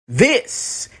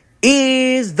This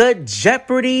is the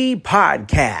Jeopardy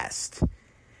podcast.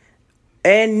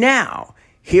 And now,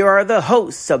 here are the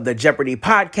hosts of the Jeopardy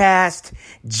podcast,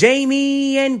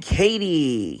 Jamie and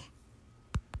Katie.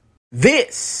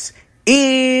 This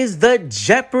is the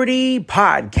Jeopardy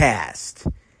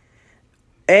podcast.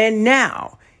 And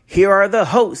now, here are the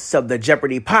hosts of the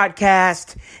Jeopardy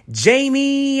podcast,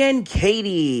 Jamie and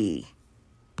Katie.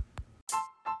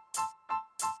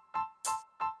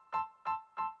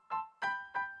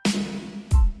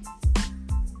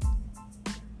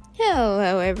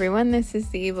 Hello everyone, this is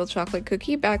the Evil Chocolate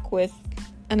Cookie back with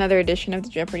another edition of the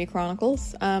Jeopardy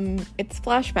Chronicles. It's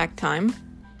flashback time.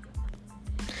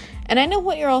 And I know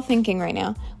what you're all thinking right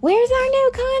now. Where's our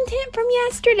new content from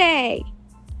yesterday?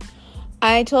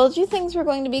 I told you things were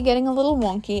going to be getting a little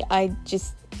wonky. I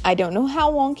don't know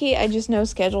how wonky, I just know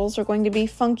schedules are going to be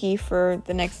funky for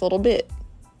the next little bit.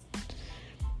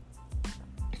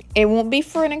 It won't be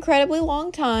for an incredibly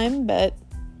long time, but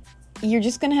you're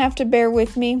just going to have to bear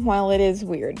with me while it is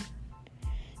weird.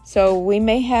 So we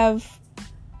may have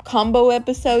combo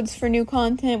episodes for new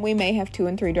content. We may have 2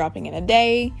 and 3 dropping in a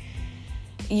day.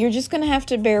 You're just going to have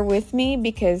to bear with me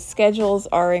because schedules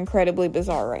are incredibly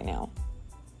bizarre right now.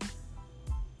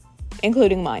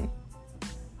 Including mine.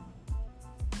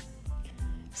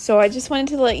 So I just wanted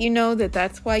to let you know that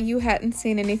that's why you hadn't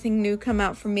seen anything new come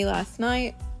out from me last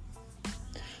night.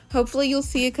 Hopefully you'll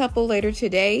see a couple later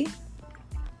today.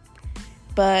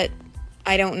 But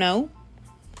I don't know.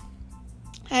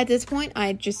 At this point,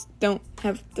 I just don't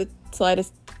have the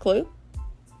slightest clue.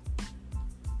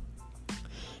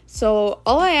 So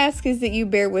all I ask is that you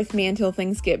bear with me until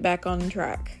things get back on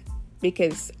track.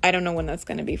 Because I don't know when that's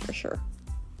going to be for sure.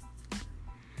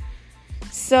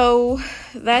 So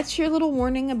that's your little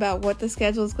warning about what the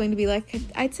schedule is going to be like.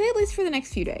 I'd say at least for the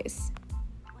next few days.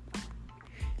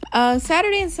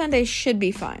 Saturday and Sunday should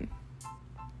be fine.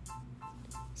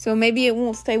 So maybe it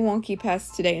won't stay wonky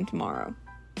past today and tomorrow.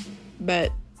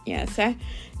 But, yeah,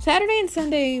 Saturday and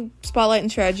Sunday Spotlight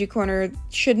and Strategy Corner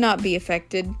should not be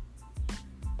affected.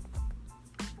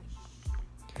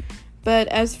 But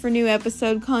as for new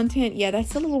episode content, yeah,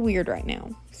 that's a little weird right now.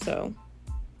 So,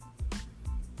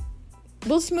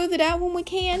 we'll smooth it out when we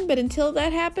can, but until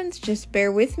that happens, just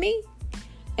bear with me.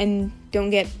 And don't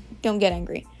get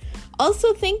angry.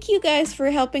 Also, thank you guys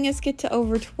for helping us get to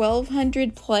over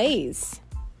 1,200 plays.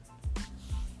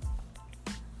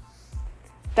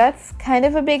 That's kind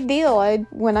of a big deal.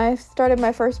 When I started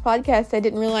my first podcast, I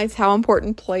didn't realize how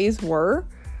important plays were.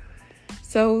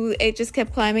 So it just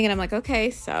kept climbing and I'm like,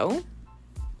 okay, so.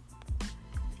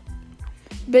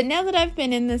 But now that I've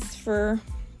been in this for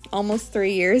almost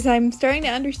 3 years, I'm starting to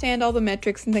understand all the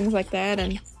metrics and things like that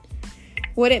and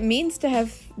what it means to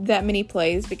have that many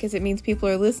plays, because it means people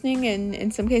are listening and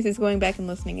in some cases going back and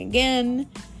listening again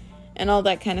and all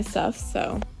that kind of stuff.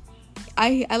 So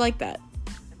I like that.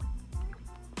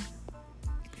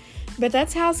 But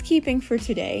that's housekeeping for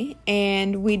today,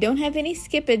 and we don't have any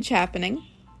skippage happening.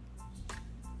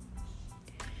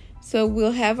 So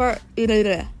we have our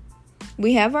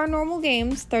normal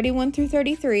games, 31 through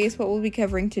 33 is what we'll be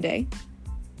covering today.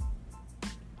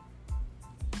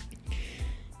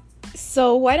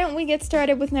 So why don't we get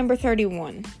started with number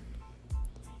 31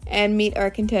 and meet our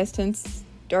contestants,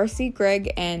 Darcy,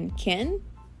 Greg, and Ken.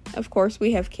 Of course,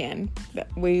 we have Ken.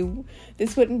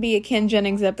 This wouldn't be a Ken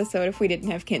Jennings episode if we didn't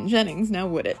have Ken Jennings, now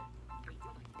would it?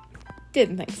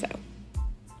 Didn't think so.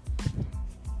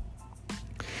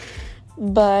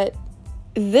 But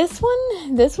this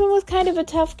one was kind of a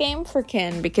tough game for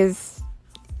Ken because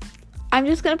I'm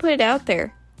just going to put it out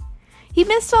there. He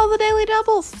missed all the daily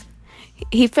doubles.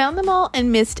 He found them all and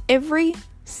missed every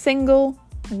single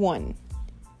one.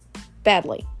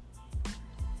 Badly.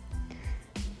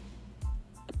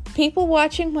 People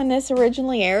watching when this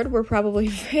originally aired were probably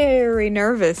very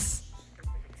nervous.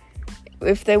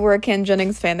 If they were a Ken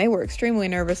Jennings fan, they were extremely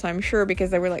nervous, I'm sure,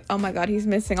 because they were like, oh my god, he's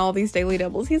missing all these daily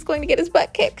doubles. He's going to get his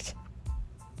butt kicked.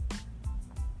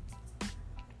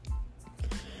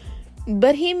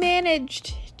 But he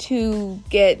managed to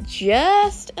get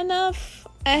just enough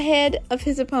ahead of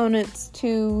his opponents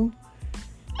to,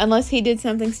 unless he did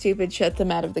something stupid, shut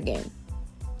them out of the game.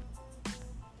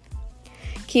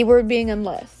 Keyword being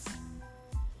unless.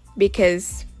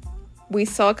 Because we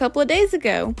saw a couple of days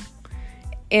ago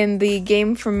in the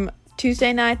game from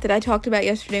Tuesday night that I talked about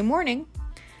yesterday morning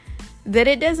that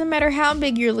it doesn't matter how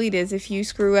big your lead is if you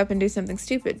screw up and do something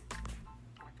stupid.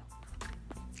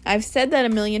 I've said that a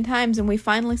million times and we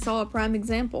finally saw a prime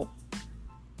example.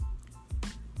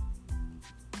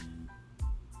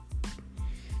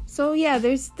 So yeah,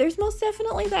 there's most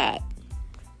definitely that.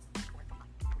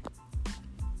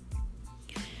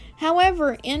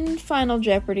 However, in Final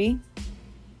Jeopardy,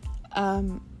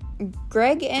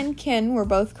 Greg and Ken were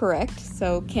both correct,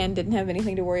 so Ken didn't have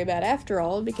anything to worry about after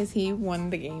all because he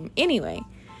won the game anyway.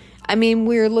 I mean,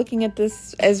 we're looking at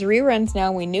this as reruns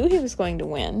now. We knew he was going to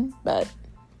win, but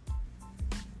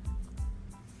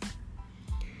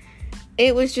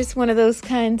it was just one of those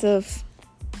kinds of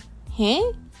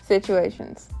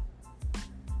situations.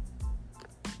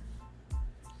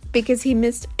 Because he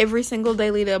missed every single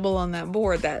daily double on that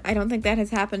board. I don't think that has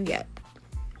happened yet.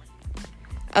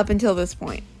 Up until this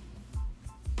point.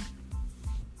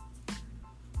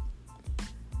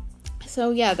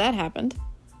 So yeah, that happened.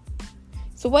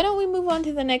 So why don't we move on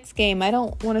to the next game? I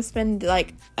don't want to spend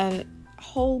like a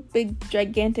whole big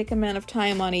gigantic amount of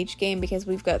time on each game because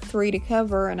we've got 3 to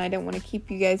cover and I don't want to keep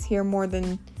you guys here more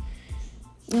than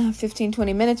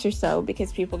 15-20 minutes or so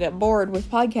because people get bored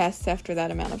with podcasts after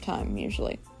that amount of time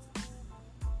usually.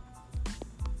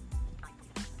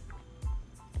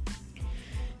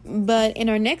 But in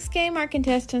our next game, our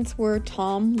contestants were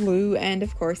Tom, Lou, and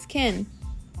of course Ken.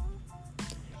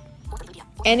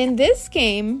 And in this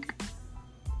game,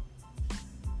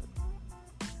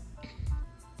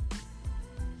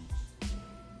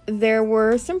 there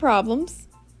were some problems.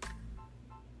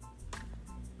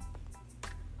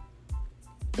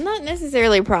 Not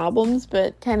necessarily problems,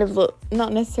 but kind of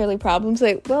not necessarily problems.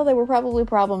 They were probably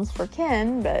problems for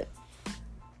Ken, but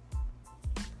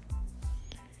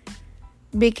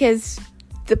because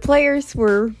the players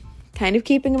were kind of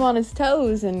keeping him on his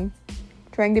toes and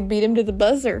trying to beat him to the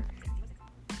buzzer.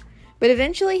 But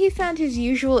eventually he found his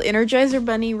usual Energizer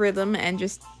Bunny rhythm and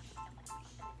just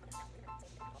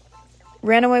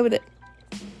ran away with it.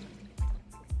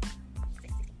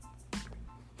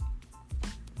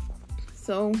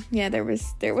 So, yeah, there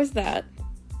was that.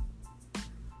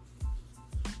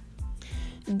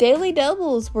 Daily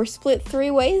doubles were split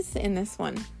 3 ways in this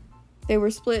one. They were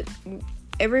split,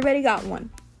 everybody got one.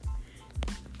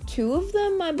 2 of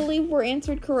them, I believe, were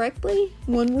answered correctly.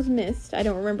 1 was missed. I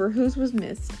don't remember whose was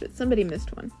missed, but somebody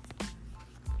missed one.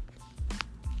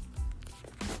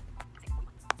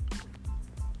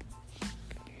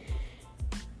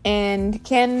 And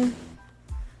Ken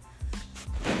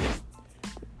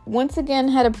once again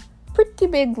had a pretty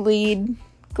big lead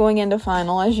going into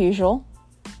final as usual.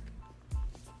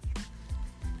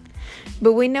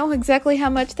 But we know exactly how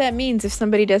much that means if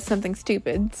somebody does something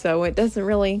stupid, so it doesn't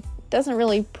really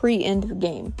pre-end the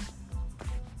game.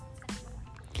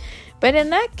 But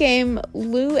in that game,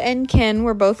 Lou and Ken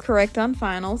were both correct on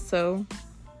final, so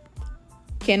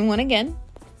Ken won again,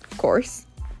 of course.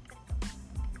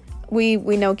 We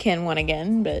know Ken won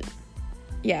again, but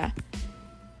yeah.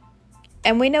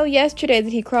 And we know yesterday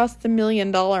that he crossed the $1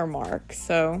 million mark,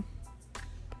 so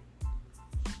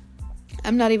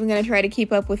I'm not even going to try to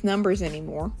keep up with numbers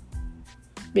anymore.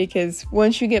 Because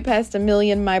once you get past 1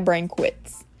 million, my brain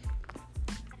quits.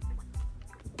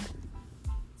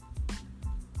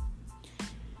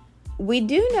 We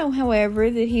do know, however,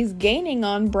 that he's gaining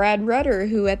on Brad Rutter,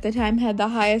 who at the time had the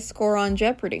highest score on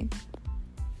Jeopardy.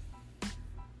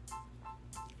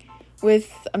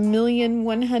 With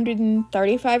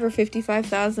 1,135,000 or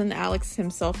 55,000. Alex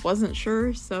himself wasn't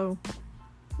sure, so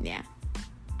yeah.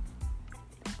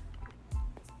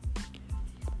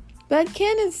 But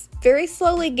Ken is very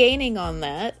slowly gaining on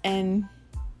that, and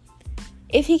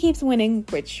if he keeps winning,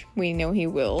 which we know he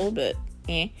will, but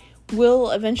will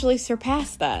eventually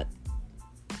surpass that.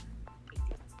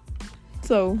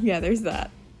 So, yeah, there's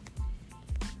that.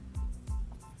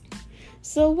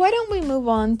 So why don't we move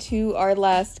on to our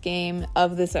last game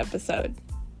of this episode?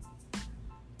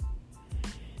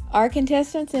 Our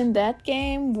contestants in that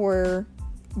game were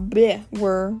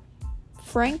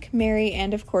Frank, Mary,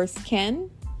 and of course Ken.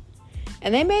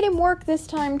 And they made him work this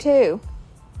time too.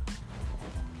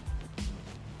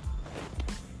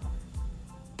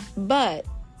 But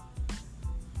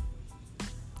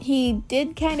he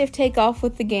did kind of take off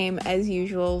with the game as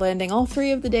usual, landing all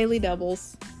 3 of the daily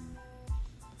doubles.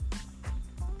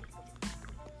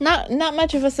 Not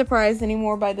much of a surprise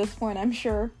anymore by this point, I'm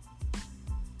sure.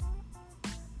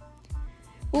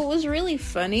 What was really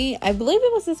funny, I believe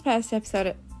it was this past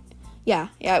episode. Yeah,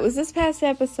 it was this past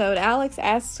episode. Alex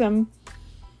asked him,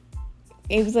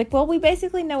 he was like, well, we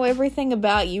basically know everything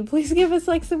about you. Please give us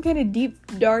like some kind of deep,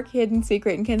 dark, hidden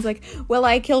secret. And Ken's like, well,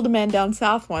 I killed a man down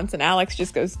south once. And Alex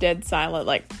just goes dead silent,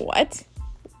 like, what?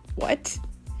 What?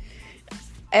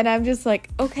 And I'm just like,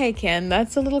 okay, Ken,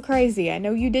 that's a little crazy. I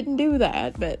know you didn't do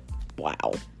that, but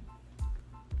wow.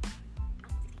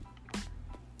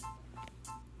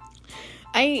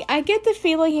 I get the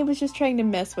feeling he was just trying to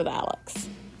mess with Alex.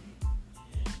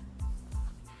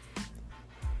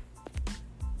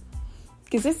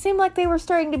 Because it seemed like they were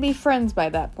starting to be friends by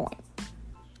that point.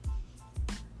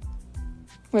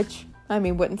 Which, I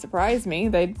mean, wouldn't surprise me.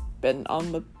 They'd been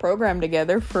on the program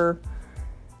together for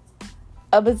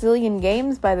a bazillion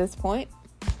games by this point.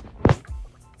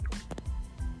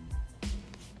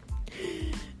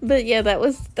 But yeah, that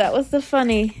was the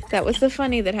funny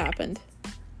that happened.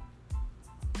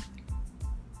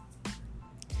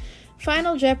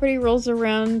 Final Jeopardy rolls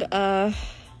around.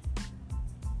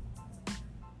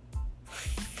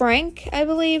 Frank, I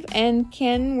believe, and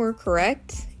Ken were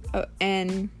correct,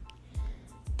 and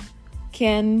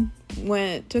Ken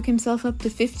took himself up to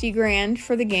 $50,000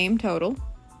 for the game total,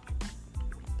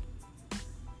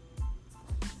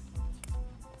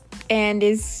 and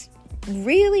is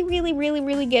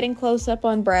really getting close up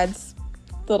on Brad's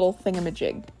little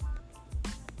thingamajig.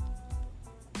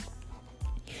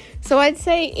 So I'd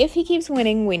say if he keeps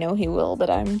winning, we know he will, but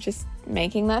I'm just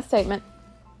making that statement.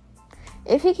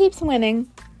 If he keeps winning,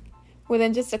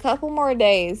 within just a couple more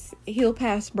days, he'll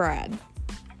pass Brad.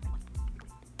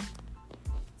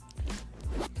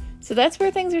 So that's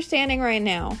where things are standing right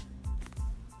now.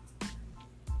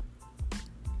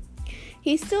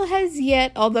 He still has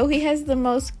yet, although he has the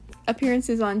most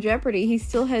appearances on Jeopardy, he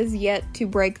still has yet to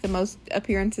break the most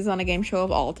appearances on a game show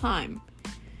of all time.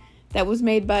 That was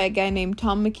made by a guy named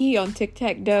Tom McKee on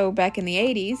Tic-Tac-Doe back in the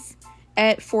 80s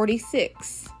at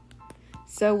 46.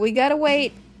 So we gotta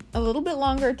wait a little bit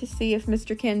longer to see if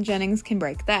Mr. Ken Jennings can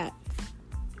break that.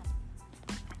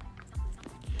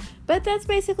 But that's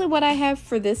basically what I have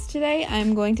for this today.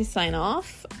 I'm going to sign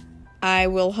off. I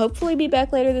will hopefully be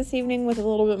back later this evening with a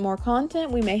little bit more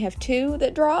content. We may have 2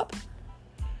 that drop.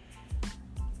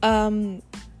 I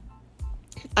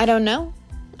don't know.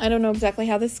 I don't know exactly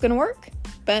how this is going to work,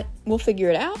 but we'll figure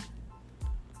it out.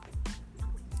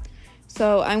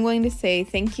 So I'm going to say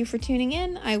thank you for tuning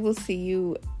in. I will see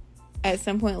you at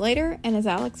some point later, and as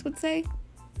Alex would say,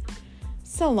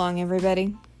 so long,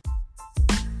 everybody.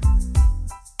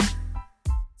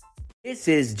 This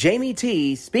is Jamie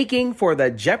T speaking for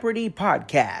the Jeopardy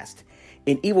podcast,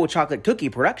 an Evil Chocolate Cookie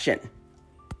production.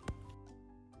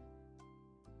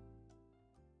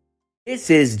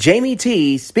 This is Jamie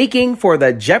T speaking for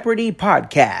the Jeopardy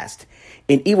podcast,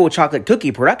 an Evil Chocolate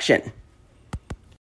Cookie production.